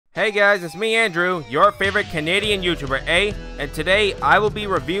Hey guys, it's me Andrew, your favorite Canadian YouTuber, and today I will be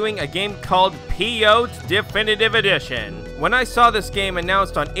reviewing a game called PO'd Definitive Edition. When I saw this game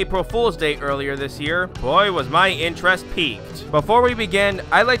announced on April Fool's Day earlier this year, boy was my interest piqued. Before we begin,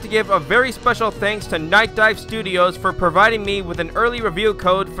 I'd like to give a very special thanks to Night Dive Studios for providing me with an early review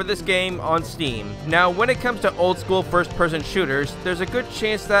code for this game on Steam. Now, when it comes to old school first-person shooters, there's a good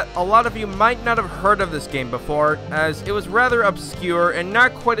chance that a lot of you might not have heard of this game before, as it was rather obscure and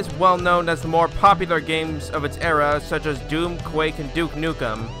not quite as well known as the more popular games of its era, such as Doom, Quake, and Duke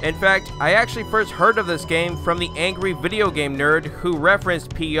Nukem. In fact, I actually first heard of this game from the angry video game nerd who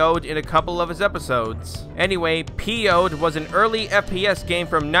referenced PO'd in a couple of his episodes. Anyway, PO'd was an early FPS game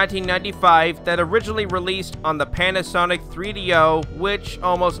from 1995 that originally released on the Panasonic 3DO, which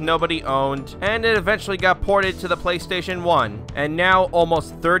almost nobody owned, and it eventually got ported to the PlayStation 1. And now,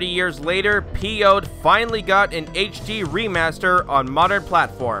 almost 30 years later, PO'd finally got an HD remaster on modern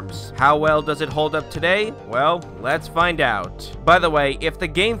platforms. How well does it hold up today? Well, let's find out. By the way, if the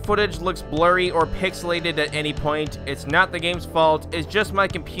game footage looks blurry or pixelated at any point, it's not the game's fault, it's just my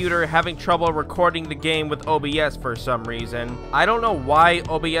computer having trouble recording the game with OBS for some reason. I don't know why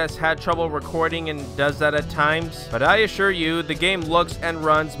OBS had trouble recording and does that at times, but I assure you the game looks and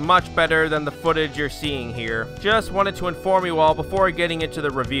runs much better than the footage you're seeing here. Just wanted to inform you all before getting into the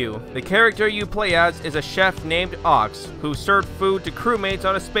review. The character you play as is a chef named Ox, who served food to crewmates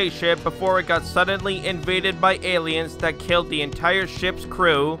on a spaceship before it got suddenly invaded by aliens that killed the entire ship's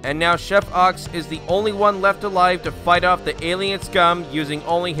crew, and now Chef Ox is the only one left alive to fight off the alien scum using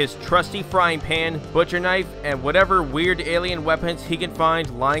only his trusty frying pan, butcher knife, and whatever weird alien weapons he can find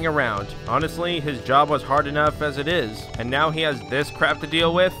lying around. Honestly, his job was hard enough as it is, and now he has this crap to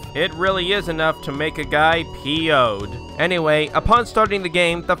deal with. It really is enough to make a guy PO'd. Anyway, upon starting the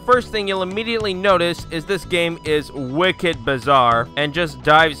game, the first thing you'll immediately notice is this game is wicked bizarre, and just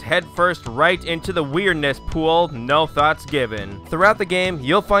dives headfirst right into the weirdness pool, no thoughts given. Throughout the game,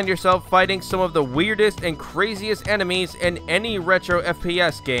 you'll find yourself fighting some of the weirdest and craziest enemies in any retro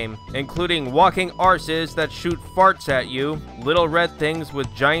FPS game, including walking arses that shoot farts at you, little red things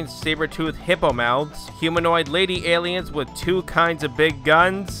with giant saber-toothed hippo mouths, humanoid lady aliens with 2 kinds of big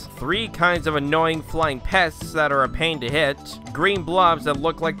guns, 3 kinds of annoying flying pests that are a pain to hit, green blobs that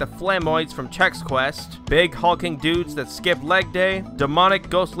look like the flamoids from Chex Quest, big hulking dudes that skip leg day, demonic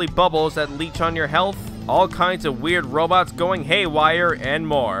ghostly bubbles that leech on your health, all kinds of weird robots going haywire, and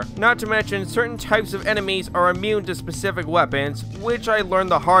more. Not to mention, certain types of enemies are immune to specific weapons, which I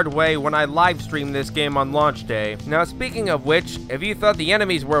learned the hard way when I live streamed this game on launch day. Now, speaking of which, if you thought the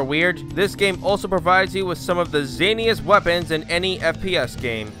enemies were weird, this game also provides you with some of the zaniest weapons in any FPS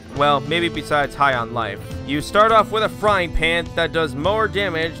game. Well, maybe besides High on Life. You start off with a frying pan that does more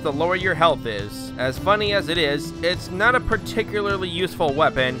damage the lower your health is. As funny as it is, it's not a particularly useful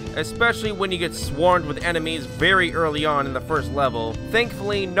weapon, especially when you get swarmed with enemies very early on in the first level.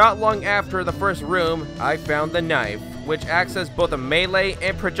 Thankfully, not long after the first room, I found the knife, which acts as both a melee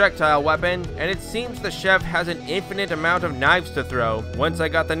and projectile weapon, and it seems the chef has an infinite amount of knives to throw. Once I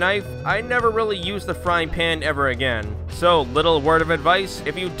got the knife, I never really used the frying pan ever again. So, little word of advice,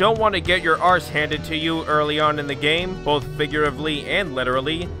 if you don't want to get your arse handed to you early on in the game, both figuratively and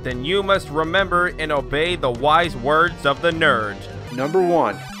literally, then you must remember and obey the wise words of the nerd. Number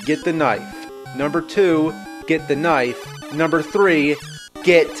 1, get the knife. Number 2, get the knife. Number 3,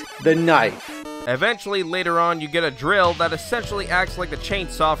 get the knife. Eventually, later on, you get a drill that essentially acts like the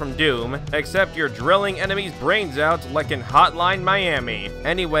chainsaw from Doom, except you're drilling enemies' brains out like in Hotline Miami.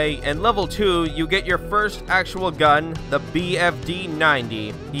 Anyway, in level 2, you get your first actual gun, the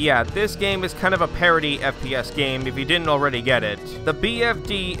BFD-90. Yeah, this game is kind of a parody FPS game if you didn't already get it. The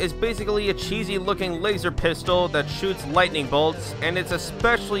BFD is basically a cheesy-looking laser pistol that shoots lightning bolts, and it's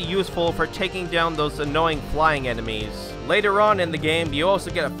especially useful for taking down those annoying flying enemies. Later on in the game, you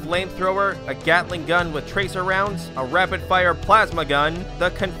also get a flamethrower, a Gatling gun with tracer rounds, a rapid-fire plasma gun, the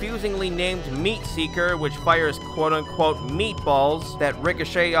confusingly named Meat Seeker, which fires quote-unquote meatballs that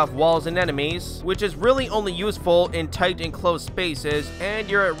ricochet off walls and enemies, which is really only useful in tight enclosed spaces, and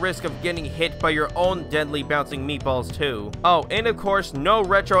you're at risk of getting hit by your own deadly bouncing meatballs too. Oh, and of course, no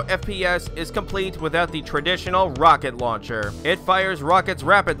retro FPS is complete without the traditional rocket launcher. It fires rockets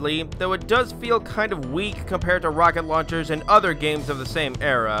rapidly, though it does feel kind of weak compared to rocket launchers launchers in other games of the same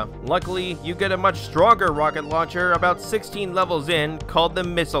era. Luckily, you get a much stronger rocket launcher about 16 levels in called the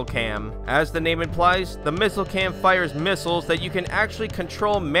Missile Cam. As the name implies, the Missile Cam fires missiles that you can actually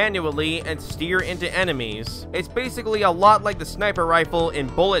control manually and steer into enemies. It's basically a lot like the sniper rifle in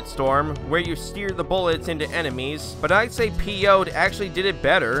Bulletstorm, where you steer the bullets into enemies, but I'd say PO'd actually did it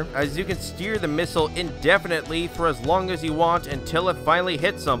better, as you can steer the missile indefinitely for as long as you want until it finally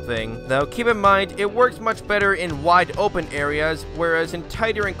hits something. Though keep in mind, it works much better in wide open areas, whereas in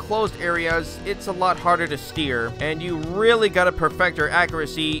tighter enclosed areas, it's a lot harder to steer, and you really gotta perfect your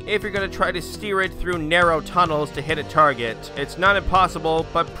accuracy if you're gonna try to steer it through narrow tunnels to hit a target. It's not impossible,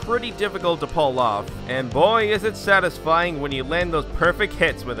 but pretty difficult to pull off. And boy, is it satisfying when you land those perfect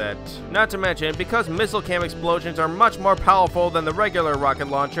hits with it. Not to mention, because missile cam explosions are much more powerful than the regular rocket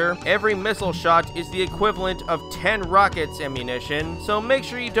launcher, every missile shot is the equivalent of 10 rockets ammunition, so make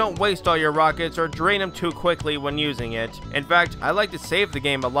sure you don't waste all your rockets or drain them too quickly when using it. In fact, I like to save the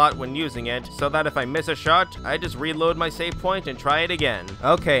game a lot when using it, so that if I miss a shot, I just reload my save point and try it again.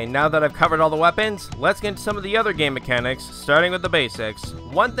 Okay, now that I've covered all the weapons, let's get into some of the other game mechanics, starting with the basics.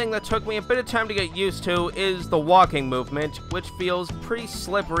 One thing that took me a bit of time to get used to is the walking movement, which feels pretty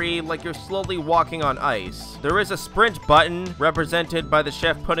slippery, like you're slowly walking on ice. There is a sprint button, represented by the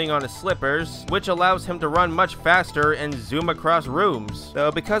chef putting on his slippers, which allows him to run much faster and zoom across rooms.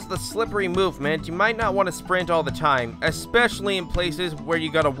 Though because of the slippery movement, you might not want to sprint all the time, especially in places where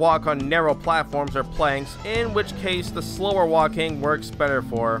you gotta walk on narrow platforms or planks, in which case the slower walking works better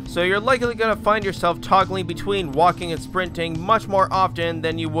for. So you're likely gonna find yourself toggling between walking and sprinting much more often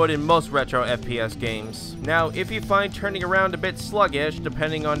than you would in most retro FPS games. Now, if you find turning around a bit sluggish,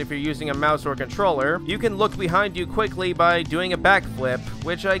 depending on if you're using a mouse or controller, you can look behind you quickly by doing a backflip,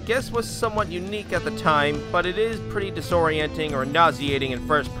 which I guess was somewhat unique at the time, but it is pretty disorienting or nauseating in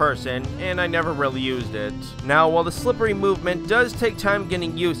first person, and I never really used it. Now, while the slippery movement does take time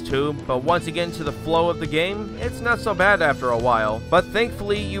getting used to, but once you get into the flow of the game, it's not so bad after a while. But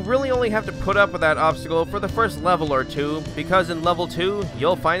thankfully, you really only have to put up with that obstacle for the first level or two, because in level 2,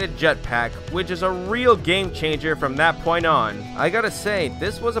 you'll find a jetpack, which is a real game changer from that point on. I gotta say,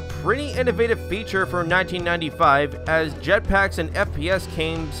 this was a pretty innovative feature for 1995, as jetpacks in FPS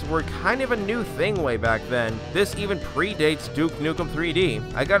games were kind of a new thing way back then. This even predates Duke Nukem 3D.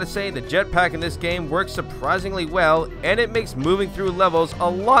 I gotta say, the jetpack in this game works surprisingly well, and it makes moving through levels a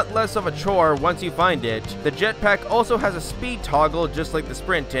lot less of a chore once you find it. The jetpack also has a speed toggle just like the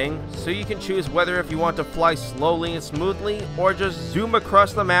sprinting, so you can choose whether if you want to fly slowly and smoothly, or just zoom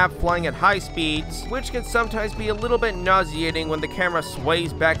across the map flying at high speeds, which can sometimes be a little bit nauseating when the camera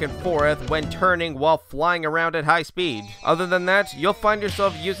sways back and forth when turning while flying around at high speed. Other than that, you'll find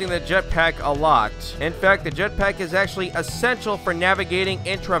yourself using the jetpack a lot. In fact, the jetpack is actually essential for navigating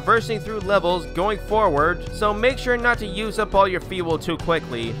and traversing through levels going forward, so make sure not to use up all your fuel too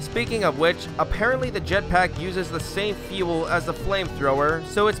quickly. Speaking of which, apparently the jetpack uses the same fuel as the flamethrower,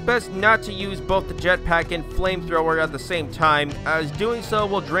 so it's best not to use both the jetpack and flamethrower at the same time, as doing so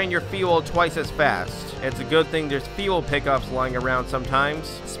will drain your fuel twice as fast. It's a good thing there's fuel pickups lying around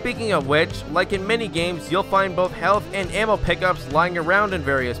sometimes. Speaking of which, like in many games, you'll find both health and ammo pickups lying around in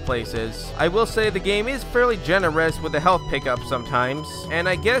various places. I will say the game is fairly generous with the health pickups sometimes, and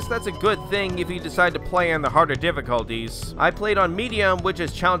I guess that's a good thing if you decide to play on the harder difficulties. I played on medium, which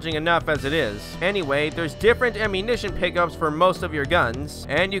is challenging enough as it is. Anyway, there's different ammunition pickups for most of your guns,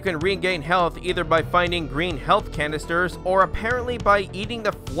 and you can regain health either by finding green health canisters or apparently by eating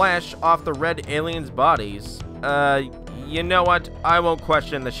the flesh off the red aliens' bodies. You know what? I won't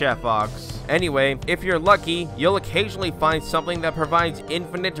question the Chef Ox. Anyway, if you're lucky, you'll occasionally find something that provides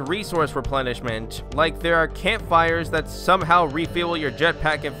infinite resource replenishment. Like there are campfires that somehow refuel your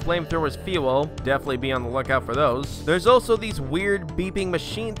jetpack and flamethrower's fuel. Definitely be on the lookout for those. There's also these weird beeping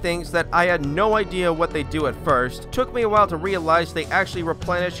machine things that I had no idea what they do at first. Took me a while to realize they actually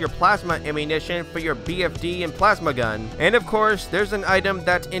replenish your plasma ammunition for your BFD and plasma gun. And of course, there's an item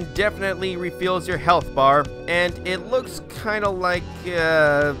that indefinitely refills your health bar, and it looks kind of like,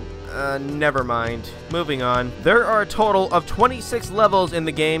 never mind. Moving on. There are a total of 26 levels in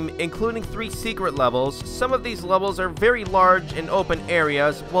the game, including 3 secret levels. Some of these levels are very large and open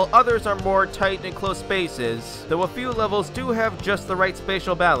areas, while others are more tight and close spaces, though a few levels do have just the right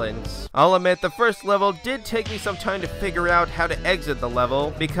spatial balance. I'll admit the first level did take me some time to figure out how to exit the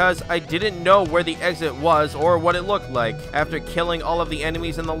level, because I didn't know where the exit was or what it looked like. After killing all of the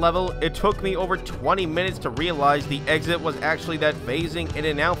enemies in the level, it took me over 20 minutes to realize the exit was actually that phasing in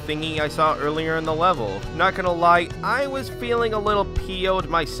and out thing thingy I saw earlier in the level. Not gonna lie, I was feeling a little PO'd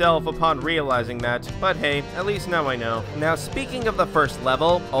myself upon realizing that, but hey, at least now I know. Now speaking of the first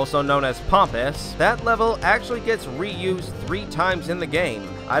level, also known as Pompous, that level actually gets reused 3 times in the game.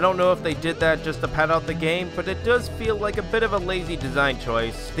 I don't know if they did that just to pad out the game, but it does feel like a bit of a lazy design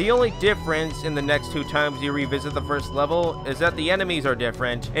choice. The only difference in the next 2 times you revisit the first level is that the enemies are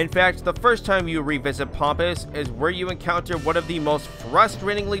different. In fact, the first time you revisit Pompous is where you encounter one of the most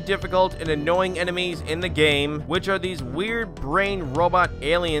frustratingly difficult and annoying enemies in the game, which are these weird brain robot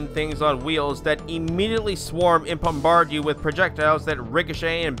alien things on wheels that immediately swarm and bombard you with projectiles that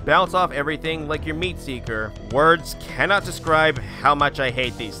ricochet and bounce off everything like your meat seeker. Words cannot describe how much I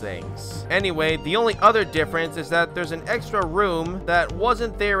hate these things. Anyway, the only other difference is that there's an extra room that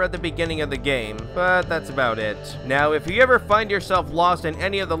wasn't there at the beginning of the game, but that's about it. Now, if you ever find yourself lost in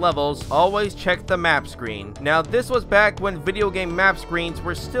any of the levels, always check the map screen. Now, this was back when video game map screens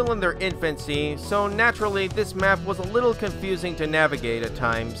were still in their infancy, so naturally this map was a little confusing to navigate at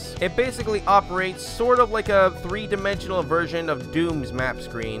times. It basically operates sort of like a 3-dimensional version of Doom's map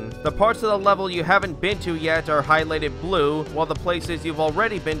screen. The parts of the level you haven't been to yet are highlighted blue, while the places you've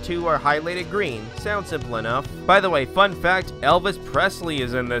already been to are highlighted green. Sounds simple enough. By the way, fun fact, Elvis Presley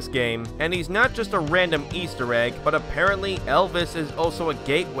is in this game, and he's not just a random Easter egg, but apparently Elvis is also a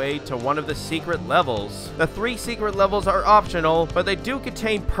gateway to one of the secret levels. The 3 secret levels are optional, but they do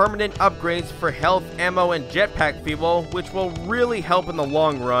contain permanent upgrades for health, ammo, and jetpack fuel, which will really help in the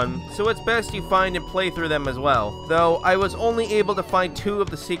long run, so it's best you find and play through them as well. Though, I was only able to find 2 of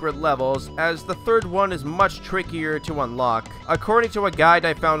the secret levels, as the third one is much trickier to unlock. According to a guide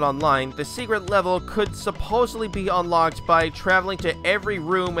I found online, the secret level could supposedly be unlocked by traveling to every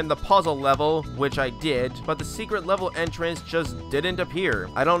room in the puzzle level, which I did, but the secret level entrance just didn't appear.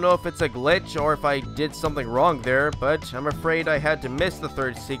 I don't know if it's a glitch or if I did something wrong there, but I'm afraid I had to miss the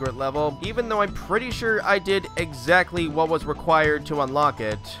 3rd secret level, even though I'm pretty sure I did exactly what was required to unlock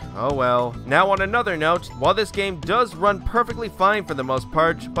it. Oh well. Now on another note, while this game does run perfectly fine for the most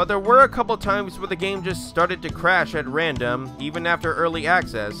part, but there were a couple times where the game just started to crash at random, even after early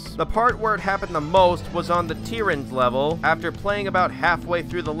access. The part where it happened the most was on the Tyrann's level. After playing about halfway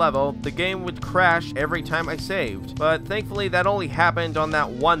through the level, the game would crash every time I saved, but thankfully that only happened on that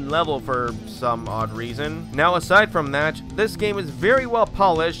one level for some odd reason. Now aside from that, this game is very well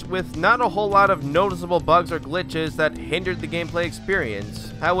polished with not a whole lot of noticeable bugs or glitches that hindered the gameplay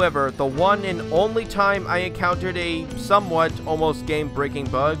experience. However, the one and only time I encountered a somewhat almost game-breaking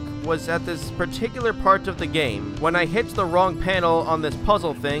bug was at this particular part of the game. When I hit the wrong panel on this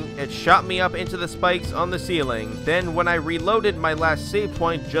puzzle thing, it shot me up into the spikes on the ceiling. Then when I reloaded my last save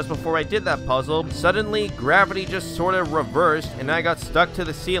point just before I did that puzzle, suddenly gravity just sort of reversed and I got stuck to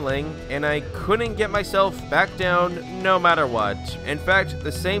the ceiling and I couldn't get myself back down no matter what. In fact,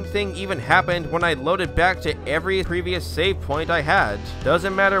 the same thing even happened when I loaded back to every previous save point I had.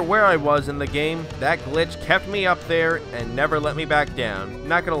 Doesn't matter where I was in the game, that glitch kept me up there and never let me back down.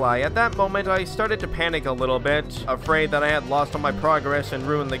 Not gonna lie, at that moment I started to panic a little bit, afraid that I had lost all my progress and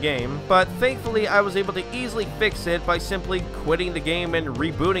ruined the game, but thankfully I was able to easily fix it by simply quitting the game and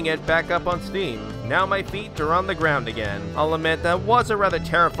rebooting it back up on Steam. Now my feet are on the ground again. I'll admit that was a rather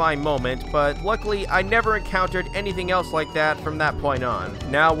terrifying moment, but luckily I never encountered anything else like that from that point on.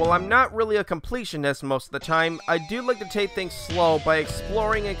 Now, while I'm not really a completionist most of the time, I do like to take things slow by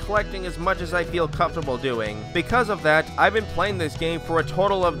exploring and collecting as much as I feel comfortable doing. Because of that, I've been playing this game for a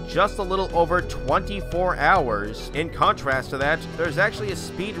total of just a little over 24 hours. In contrast to that, there's actually a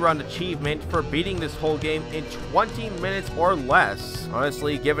speedrun achievement for beating this whole game in 20 minutes or less.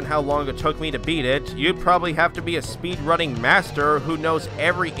 Honestly, given how long it took me to beat it, you'd probably have to be a speedrunning master who knows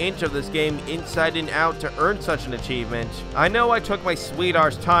every inch of this game inside and out to earn such an achievement. I know I took my sweet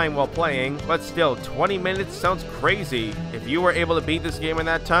arse time while playing, but still, 20 minutes sounds crazy. If you were able to beat this game in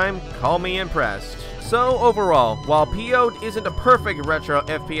that time, call me impressed. So overall, while PO'd isn't a perfect retro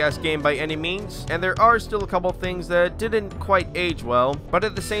FPS game by any means, and there are still a couple things that didn't quite age well, but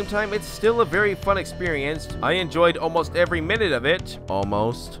at the same time it's still a very fun experience. I enjoyed almost every minute of it,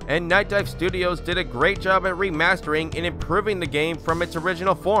 almost, and Night Dive Studios did a great job at remastering and improving the game from its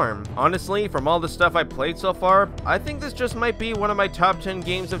original form. Honestly, from all the stuff I played so far, I think this just might be one of my top 10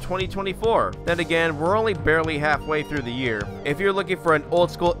 games of 2024. Then again, we're only barely halfway through the year. If you're looking for an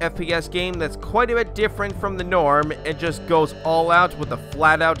old school FPS game that's quite a bit bit different from the norm and just goes all out with the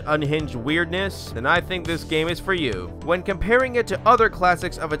flat-out unhinged weirdness, then I think this game is for you. When comparing it to other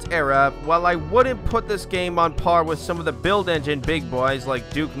classics of its era, while I wouldn't put this game on par with some of the build engine big boys like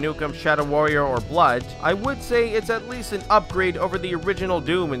Duke Nukem, Shadow Warrior, or Blood, I would say it's at least an upgrade over the original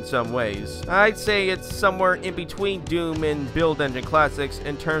Doom in some ways. I'd say it's somewhere in between Doom and build engine classics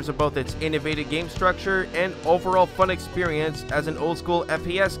in terms of both its innovative game structure and overall fun experience as an old school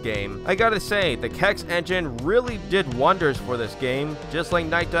FPS game. I gotta say, the Kex engine really did wonders for this game, just like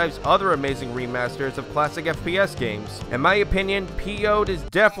Night Dive's other amazing remasters of classic FPS games. In my opinion, PO'd is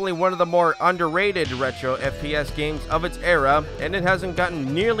definitely one of the more underrated retro FPS games of its era, and it hasn't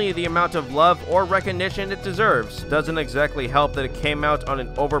gotten nearly the amount of love or recognition it deserves. Doesn't exactly help that it came out on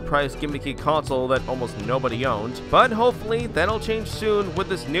an overpriced gimmicky console that almost nobody owned, but hopefully that'll change soon with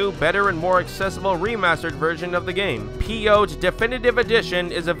this new, better and more accessible remastered version of the game. PO'd Definitive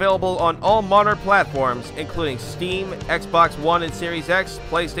Edition is available on all modern platforms, including Steam, Xbox One and Series X,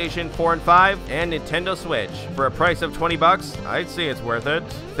 PlayStation 4 and 5, and Nintendo Switch. For a price of $20, I'd say it's worth it.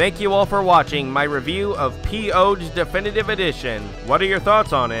 Thank you all for watching my review of PO'd Definitive Edition. What are your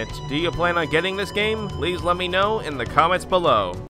thoughts on it? Do you plan on getting this game? Please let me know in the comments below.